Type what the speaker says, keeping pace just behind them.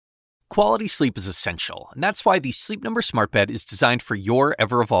Quality sleep is essential, and that's why the Sleep Number Smart Bed is designed for your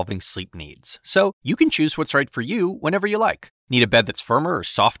ever-evolving sleep needs. So you can choose what's right for you whenever you like. Need a bed that's firmer or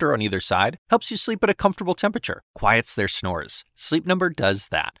softer on either side? Helps you sleep at a comfortable temperature, quiets their snores. Sleep Number does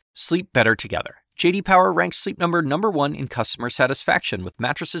that. Sleep better together. J.D. Power ranks Sleep Number #1 in customer satisfaction with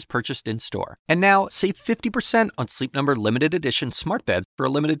mattresses purchased in-store. And now, save 50% on Sleep Number limited edition smart beds for a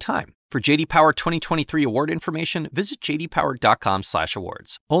limited time. For J.D. Power 2023 award information, visit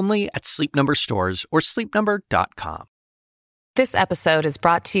jdpower.com/awards. Only at Sleep Number stores or sleepnumber.com. This episode is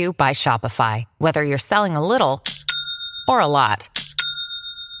brought to you by Shopify. Whether you're selling a little or a lot,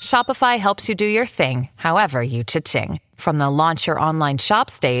 Shopify helps you do your thing, however you cha-ching. From the launch your online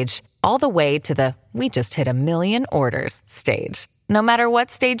shop stage, all the way to the we just hit 1 million orders stage. No matter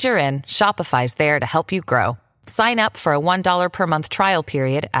what stage you're in, Shopify's there to help you grow. Sign up for a $1 per month trial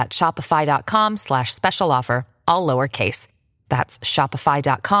period at shopify.com/special offer, all lowercase. That's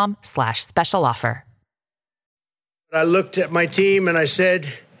shopify.com/special offer. I looked at my team and I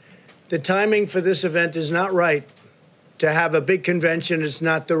said, the timing for this event is not right. To have a big convention, it's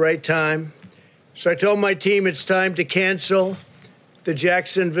not the right time. So I told my team it's time to cancel the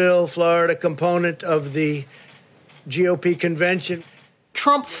Jacksonville, Florida component of the GOP convention.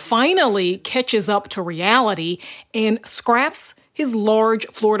 Trump finally catches up to reality and scraps his large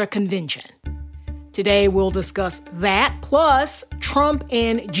Florida convention. Today, we'll discuss that, plus Trump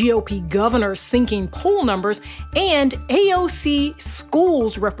and GOP governors sinking poll numbers, and AOC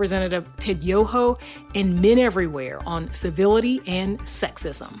Schools Representative Ted Yoho and Men Everywhere on civility and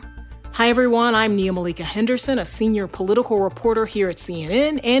sexism. Hi, everyone. I'm Nia Malika Henderson, a senior political reporter here at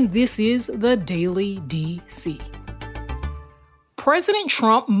CNN, and this is the Daily DC. President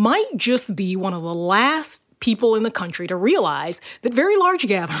Trump might just be one of the last people in the country to realize that very large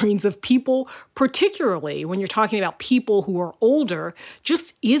gatherings of people, particularly when you're talking about people who are older,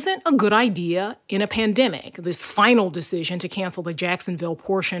 just isn't a good idea in a pandemic. This final decision to cancel the Jacksonville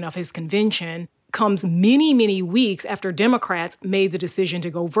portion of his convention comes many, many weeks after Democrats made the decision to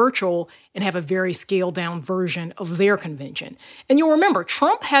go virtual and have a very scaled-down version of their convention. And you'll remember,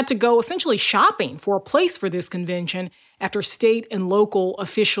 Trump had to go essentially shopping for a place for this convention after state and local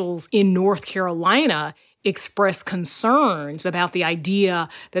officials in North Carolina expressed concerns about the idea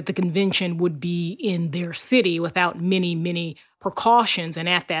that the convention would be in their city without many, many precautions and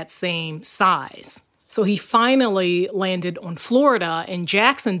at that same size. So he finally landed on Florida and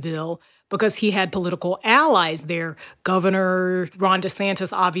Jacksonville because he had political allies there, Governor Ron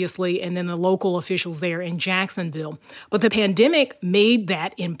DeSantis, obviously, and then the local officials there in Jacksonville. But the pandemic made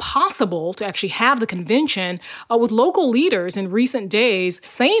that impossible to actually have the convention, with local leaders in recent days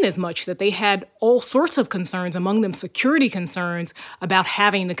saying as much, that they had all sorts of concerns, among them security concerns, about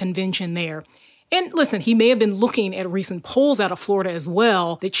having the convention there. And listen, he may have been looking at recent polls out of Florida as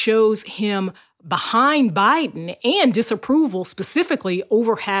well that shows him behind Biden and disapproval specifically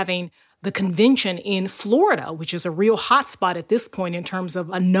over having the convention in Florida, which is a real hotspot at this point in terms of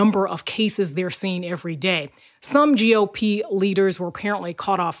a number of cases they're seeing every day. Some GOP leaders were apparently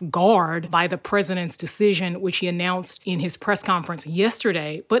caught off guard by the president's decision, which he announced in his press conference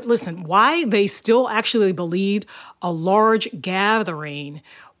yesterday. But listen, why they still actually believed a large gathering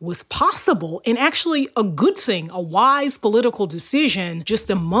was possible and actually a good thing, a wise political decision just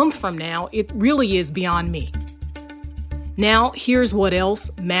a month from now, it really is beyond me. Now, here's what else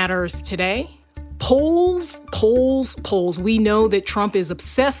matters today. Polls, polls, polls. We know that Trump is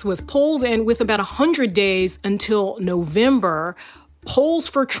obsessed with polls, and with about 100 days until November, polls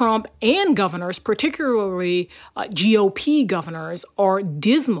for Trump and governors, particularly GOP governors, are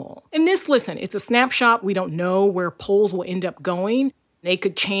dismal. And this, listen, it's a snapshot. We don't know where polls will end up going. They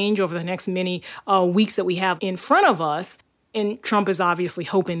could change over the next many weeks that we have in front of us. And Trump is obviously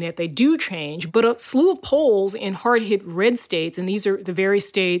hoping that they do change. But a slew of polls in hard-hit red states, and these are the very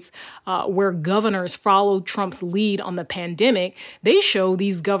states where governors followed Trump's lead on the pandemic, they show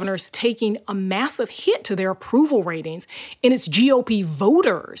these governors taking a massive hit to their approval ratings. And it's GOP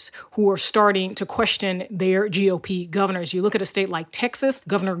voters who are starting to question their GOP governors. You look at a state like Texas,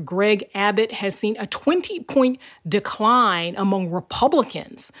 Governor Greg Abbott has seen a 20-point decline among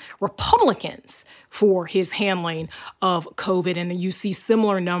Republicans for his handling of COVID. And you see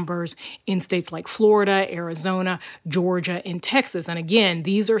similar numbers in states like Florida, Arizona, Georgia, and Texas. And again,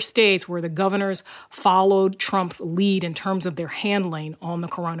 these are states where the governors followed Trump's lead in terms of their handling on the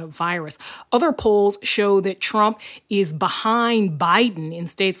coronavirus. Other polls show that Trump is behind Biden in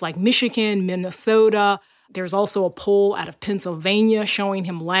states like Michigan, Minnesota. There's also a poll out of Pennsylvania showing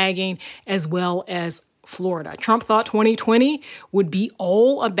him lagging, as well as Florida. Trump thought 2020 would be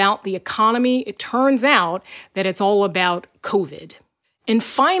all about the economy. It turns out that it's all about COVID. And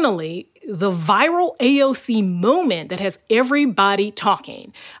finally, the viral AOC moment that has everybody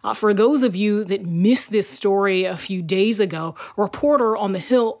talking. For those of you that missed this story a few days ago, a reporter on the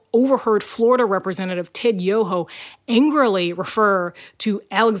Hill overheard Florida Representative Ted Yoho angrily refer to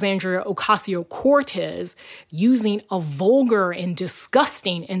Alexandria Ocasio-Cortez using a vulgar and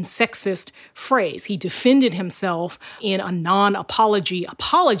disgusting and sexist phrase. He defended himself in a non-apology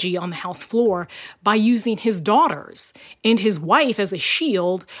apology on the House floor by using his daughters and his wife as a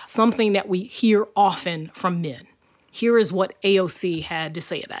shield, something that we hear often from men. Here is what AOC had to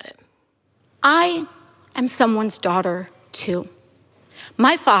say about it. I am someone's daughter, too.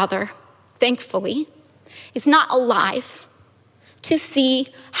 My father, thankfully, is not alive to see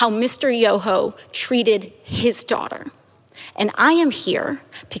how Mr. Yoho treated his daughter. And I am here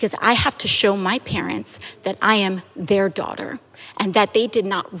because I have to show my parents that I am their daughter and that they did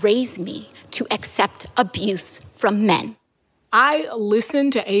not raise me to accept abuse from men. I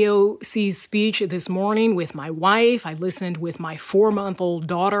listened to AOC's speech this morning with my wife. I listened with my 4-month-old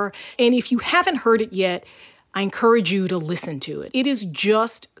daughter. And if you haven't heard it yet, I encourage you to listen to it. It is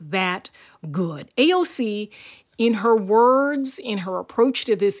just that good. AOC, in her words, in her approach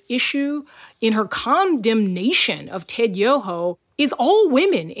to this issue, in her condemnation of Ted Yoho, is all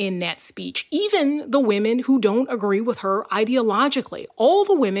women in that speech, even the women who don't agree with her ideologically. All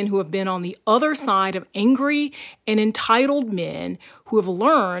the women who have been on the other side of angry and entitled men who have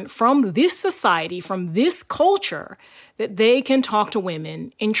learned from this society, from this culture, that they can talk to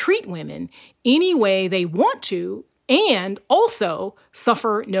women and treat women any way they want to and also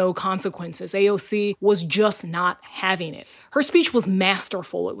suffer no consequences. AOC was just not having it. Her speech was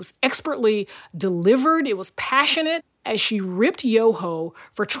masterful. It was expertly delivered. It was passionate as she ripped Yoho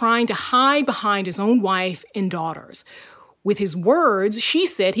for trying to hide behind his own wife and daughters. With his words, she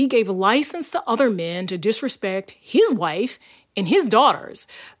said he gave license to other men to disrespect his wife and his daughters,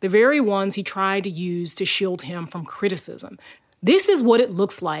 the very ones he tried to use to shield him from criticism. This is what it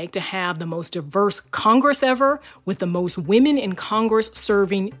looks like to have the most diverse Congress ever, with the most women in Congress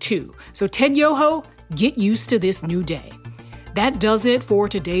serving too. So Ted Yoho, get used to this new day. That does it for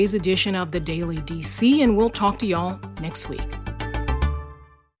today's edition of the Daily DC, and we'll talk to y'all next week.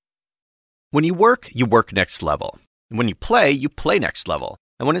 When you work next level. And when you play next level.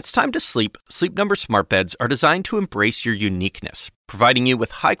 And when it's time to sleep, Sleep Number smart beds are designed to embrace your uniqueness, providing you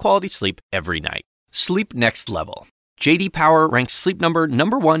with high-quality sleep every night. Sleep next level. J.D. Power ranks Sleep Number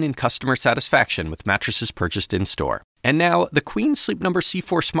 #1 in customer satisfaction with mattresses purchased in-store. And now, the Queen Sleep Number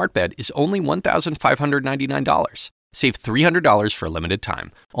C4 smart bed is only $1,599. Save $300 for a limited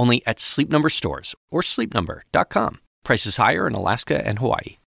time, only at Sleep Number stores or sleepnumber.com. Prices higher in Alaska and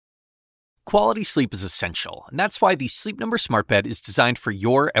Hawaii. Quality sleep is essential, and that's why the Sleep Number smart bed is designed for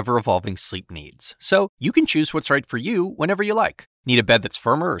your ever-evolving sleep needs. So you can choose what's right for you whenever you like. Need a bed that's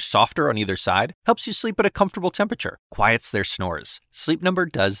firmer or softer on either side? Helps you sleep at a comfortable temperature. Quiets their snores. Sleep Number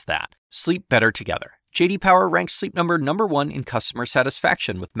does that. Sleep better together. J.D. Power ranks Sleep Number #1 in customer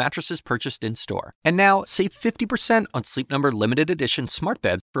satisfaction with mattresses purchased in-store. And now, save 50% on Sleep Number limited edition smart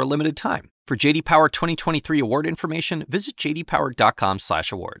beds for a limited time. For J.D. Power 2023 award information, visit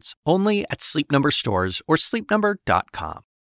jdpower.com/awards. Only at Sleep Number stores or sleepnumber.com.